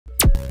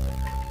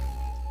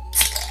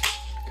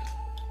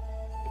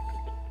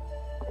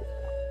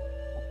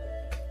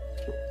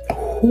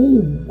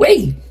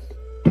Wait,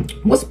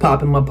 what's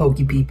poppin', my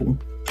Poke people?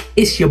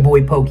 It's your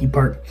boy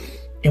PokePerk,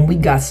 and we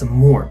got some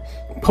more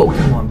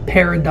Pokemon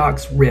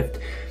Paradox Rift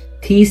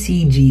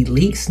TCG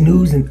leaks,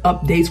 news, and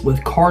updates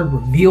with card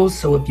reveals.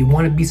 So if you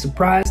want to be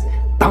surprised,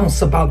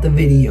 bounce about the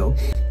video.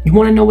 You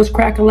want to know what's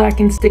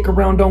crack-a-lackin'? Stick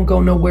around, don't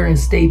go nowhere, and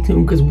stay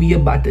tuned because we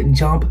about to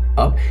jump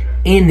up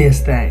in this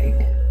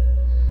thing.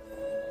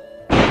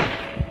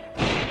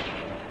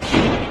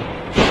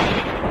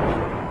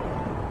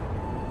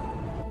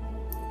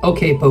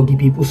 Okay, Poke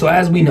people, so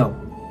as we know,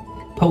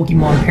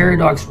 Pokemon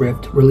Paradox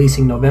Rift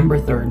releasing November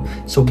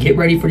 3rd. So get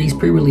ready for these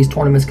pre-release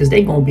tournaments because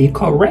they're going to be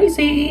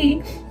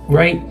crazy,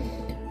 right?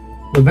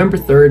 November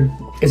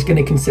 3rd is going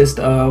to consist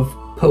of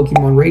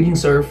Pokemon Raging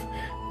Surf,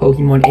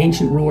 Pokemon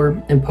Ancient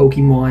Roar, and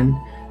Pokemon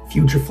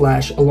Future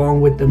Flash,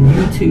 along with the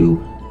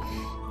Mewtwo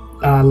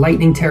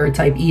Lightning Terra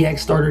type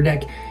EX starter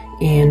deck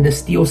and the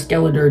Steel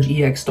Skeledirge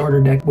EX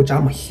starter deck, which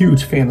I'm a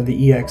huge fan of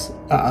the EX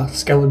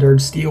Skeledirge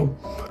Steel.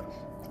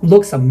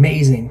 Looks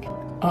amazing.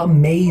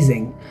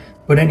 Amazing.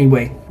 But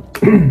anyway,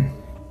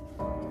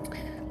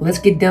 let's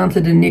get down to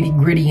the nitty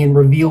gritty and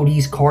reveal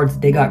these cards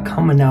they got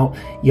coming out.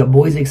 Your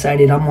boy's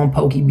excited. I'm on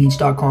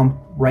PokeBeach.com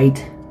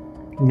right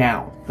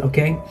now.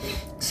 Okay,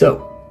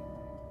 so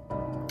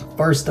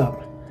first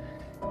up,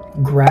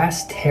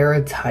 Grass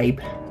Terra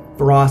type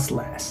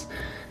Frostlass.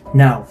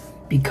 Now,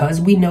 because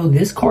we know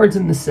this card's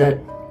in the set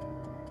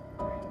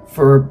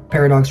for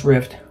Paradox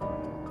Rift,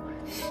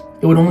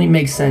 it would only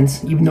make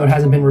sense, even though it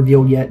hasn't been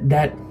revealed yet,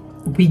 that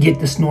we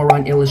get the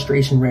Snorunt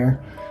illustration rare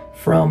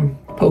from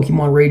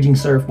Pokemon Raging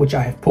Surf, which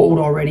I have pulled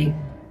already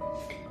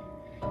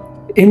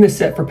in the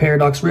set for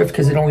Paradox Rift,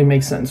 because it only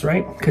makes sense,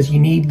 right? Because you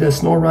need the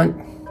Snorunt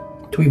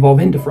to evolve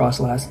into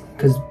Frostlass,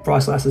 because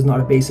Frostlass is not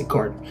a basic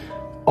card.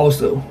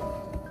 Also,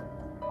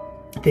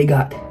 they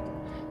got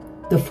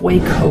the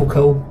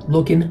Fuecoco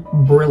looking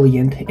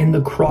brilliant, and the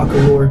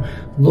Crocalor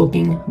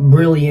looking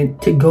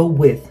brilliant to go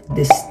with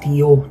the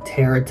Steel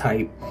Terra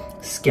type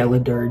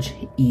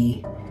Skeledirge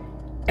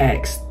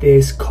EX.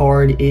 This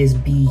card is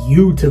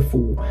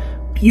beautiful.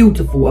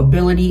 Beautiful.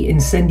 Ability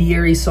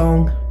Incendiary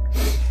Song.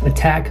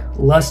 Attack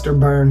Luster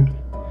Burn.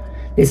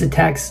 This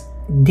attack's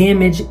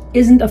damage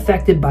isn't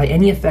affected by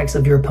any effects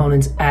of your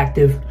opponent's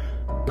active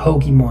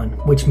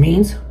Pokemon, which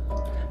means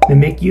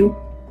Mimikyu,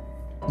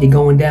 you're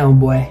going down,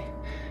 boy.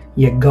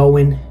 You're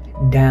going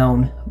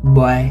down,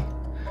 boy.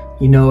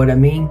 You know what I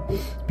mean?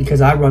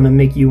 Because I run a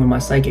Mimikyu in my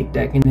Psychic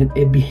deck, and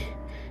it'd be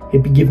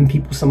giving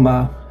people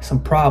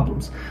some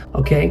problems.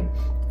 Okay.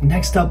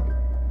 Next up,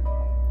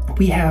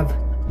 we have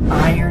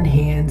Iron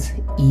Hands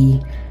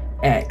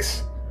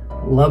EX.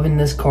 Loving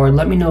this card.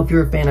 Let me know if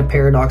you're a fan of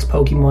Paradox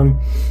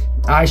Pokemon.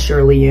 I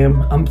surely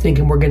am. I'm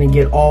thinking we're gonna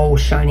get all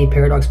shiny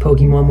Paradox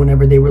Pokemon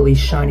whenever they release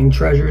Shining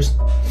Treasures.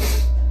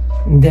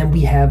 And then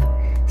we have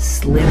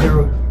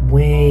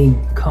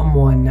Slitherwing. Come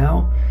on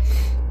now.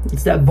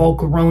 It's that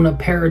Volcarona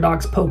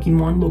Paradox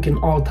Pokemon looking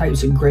all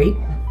types of great.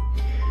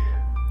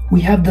 We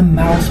have the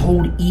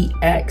Mousehold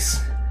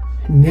EX.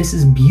 And this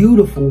is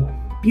beautiful.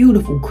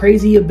 Beautiful.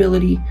 Crazy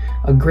ability.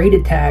 A great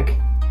attack.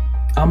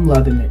 I'm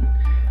loving it.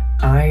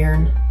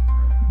 Iron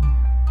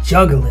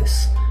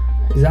Jugulis.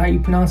 Is that how you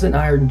pronounce it?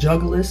 Iron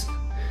Jugulis?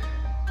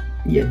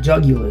 Yeah,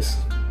 Jugulus.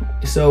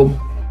 So,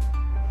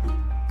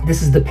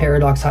 this is the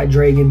Paradox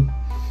Hydreigon.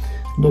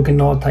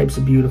 Looking all types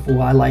of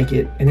beautiful. I like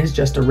it. And it's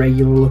just a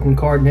regular looking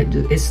card. And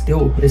it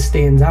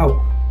stands out.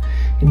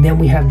 And then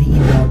we have the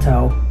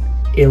Yveltal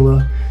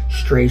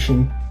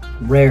illustration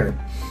rare.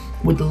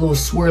 With the little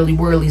swirly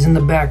whirlies in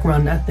the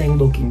background. That thing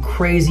looking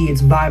crazy.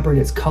 It's vibrant.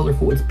 It's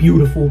colorful. It's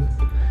beautiful.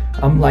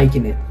 I'm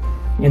liking it.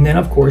 And then,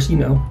 of course, you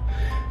know,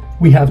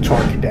 we have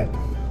Charcadet.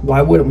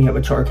 Why wouldn't we have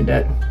a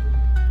Charcadet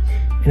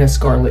in a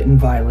Scarlet and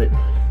Violet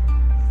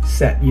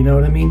set? You know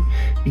what I mean?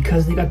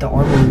 Because they got the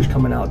Armor Rouge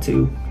coming out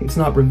too. It's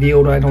not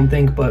revealed, I don't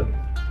think, but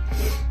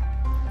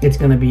it's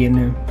gonna be in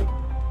there.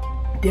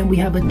 Then we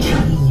have a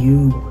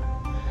GU.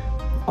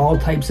 All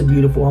types of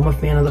beautiful. I'm a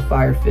fan of the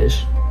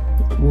Firefish.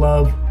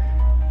 Love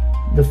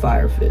the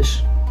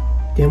Firefish.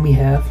 Then we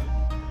have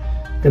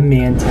the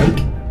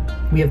Mantike.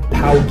 We have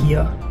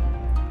Palkia,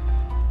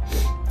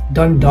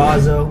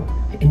 Dundazo,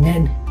 and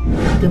then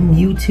the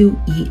Mewtwo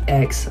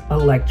EX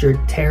Electric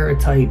Terra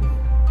type.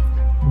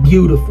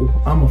 Beautiful.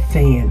 I'm a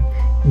fan.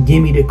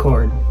 Give me the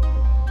card.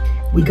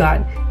 We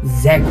got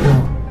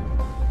Zekrom.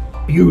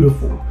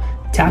 Beautiful.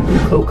 Tapu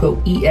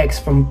Koko EX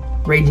from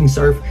Raging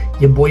Surf.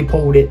 Your boy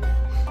pulled it.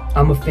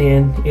 I'm a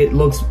fan. It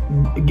looks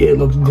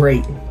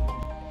great.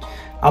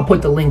 I'll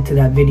put the link to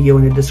that video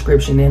in the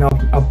description, and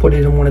I'll put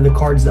it in one of the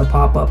cards that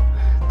pop up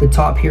the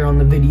top here on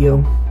the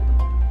video.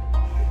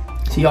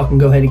 So y'all can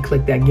go ahead and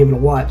click that, give it a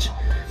watch.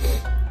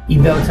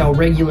 Yveltal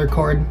regular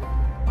card.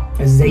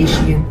 A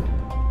Zacian.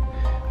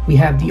 We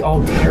have the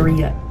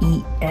Altaria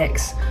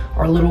EX.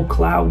 Our little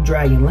Cloud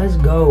Dragon. Let's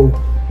go.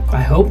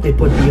 I hope they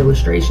put the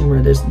illustration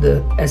where there's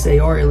the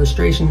SAR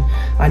illustration.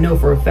 I know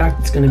for a fact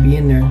it's going to be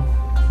in there.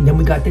 And then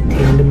we got the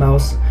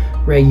Tandemaus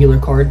regular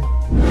card.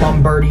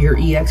 Bombardier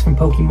EX from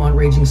Pokemon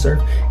Raging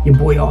Surf. Your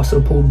boy also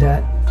pulled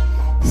that.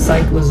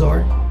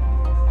 Cyclizar.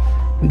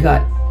 We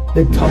got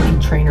the Tully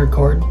Trainer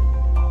card.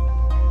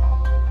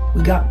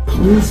 We got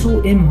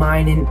Plusle and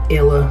Minen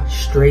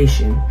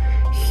illustration.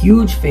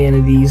 Huge fan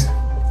of these.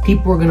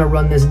 People are gonna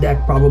run this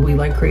deck probably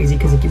like crazy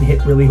because it can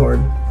hit really hard.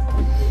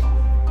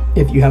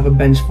 If you have a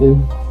bench full.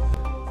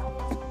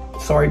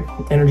 Sorry,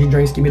 energy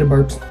drinks give me the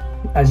burps,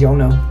 as y'all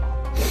know.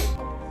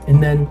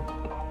 And then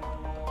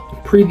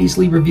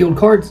previously revealed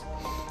cards.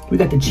 We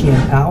got the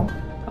Chien-Pao.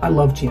 I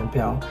love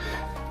Chien-Pao.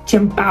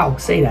 Chien-Pao,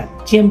 say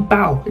that.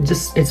 Chien-Pao.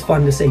 It's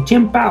fun to say.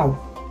 Chien-Pao.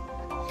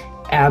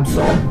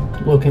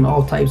 Absol, looking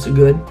all types of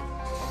good.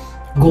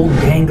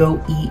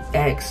 Goldango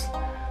EX.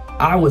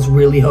 I was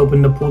really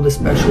hoping to pull the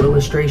special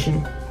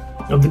illustration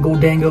of the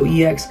Goldango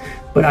EX,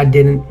 but I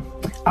didn't.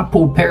 I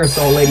pulled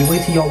Parasol Lady.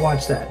 Wait till y'all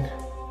watch that.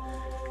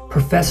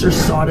 Professor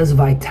Sada's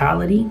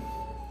Vitality.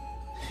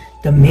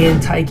 The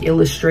Mantike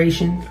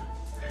illustration.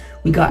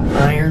 We got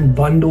Iron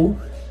Bundle.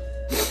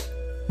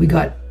 We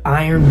got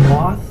Iron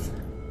Moth.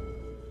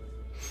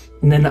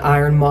 And then the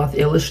Iron Moth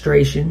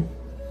illustration.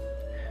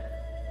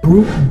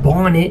 Brute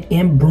Bonnet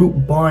and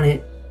Brute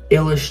Bonnet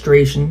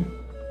illustration.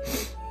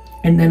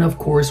 And then of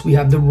course we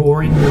have the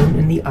Roaring Moon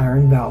and the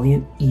Iron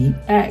Valiant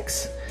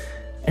EX.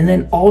 And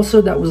then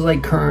also that was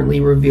like currently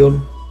revealed,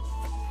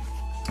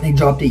 they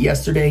dropped it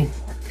yesterday,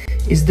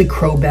 is the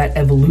Crobat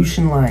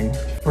evolution line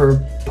for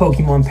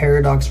Pokemon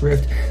Paradox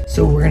Rift.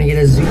 So we're gonna get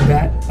a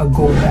Zubat, a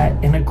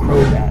Golbat, and a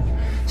Crobat.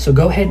 So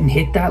go ahead and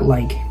hit that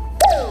like.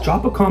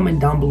 Drop a comment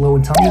down below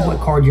and tell me what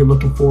card you're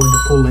looking forward to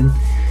pulling.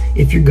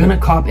 If you're gonna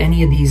cop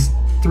any of these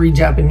 3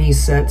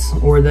 Japanese sets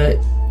or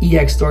the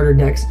EX starter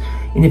decks,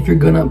 and if you're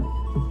gonna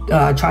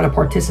try to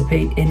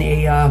participate in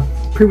a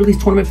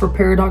pre-release tournament for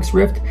Paradox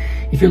Rift,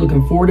 if you're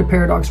looking forward to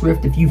Paradox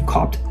Rift, if you've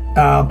copped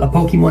a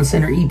Pokemon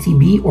Center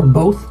ETB or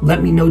both,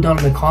 let me know down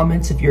in the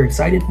comments if you're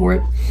excited for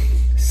it.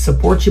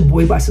 Support your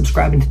boy by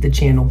subscribing to the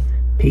channel.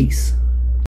 Peace.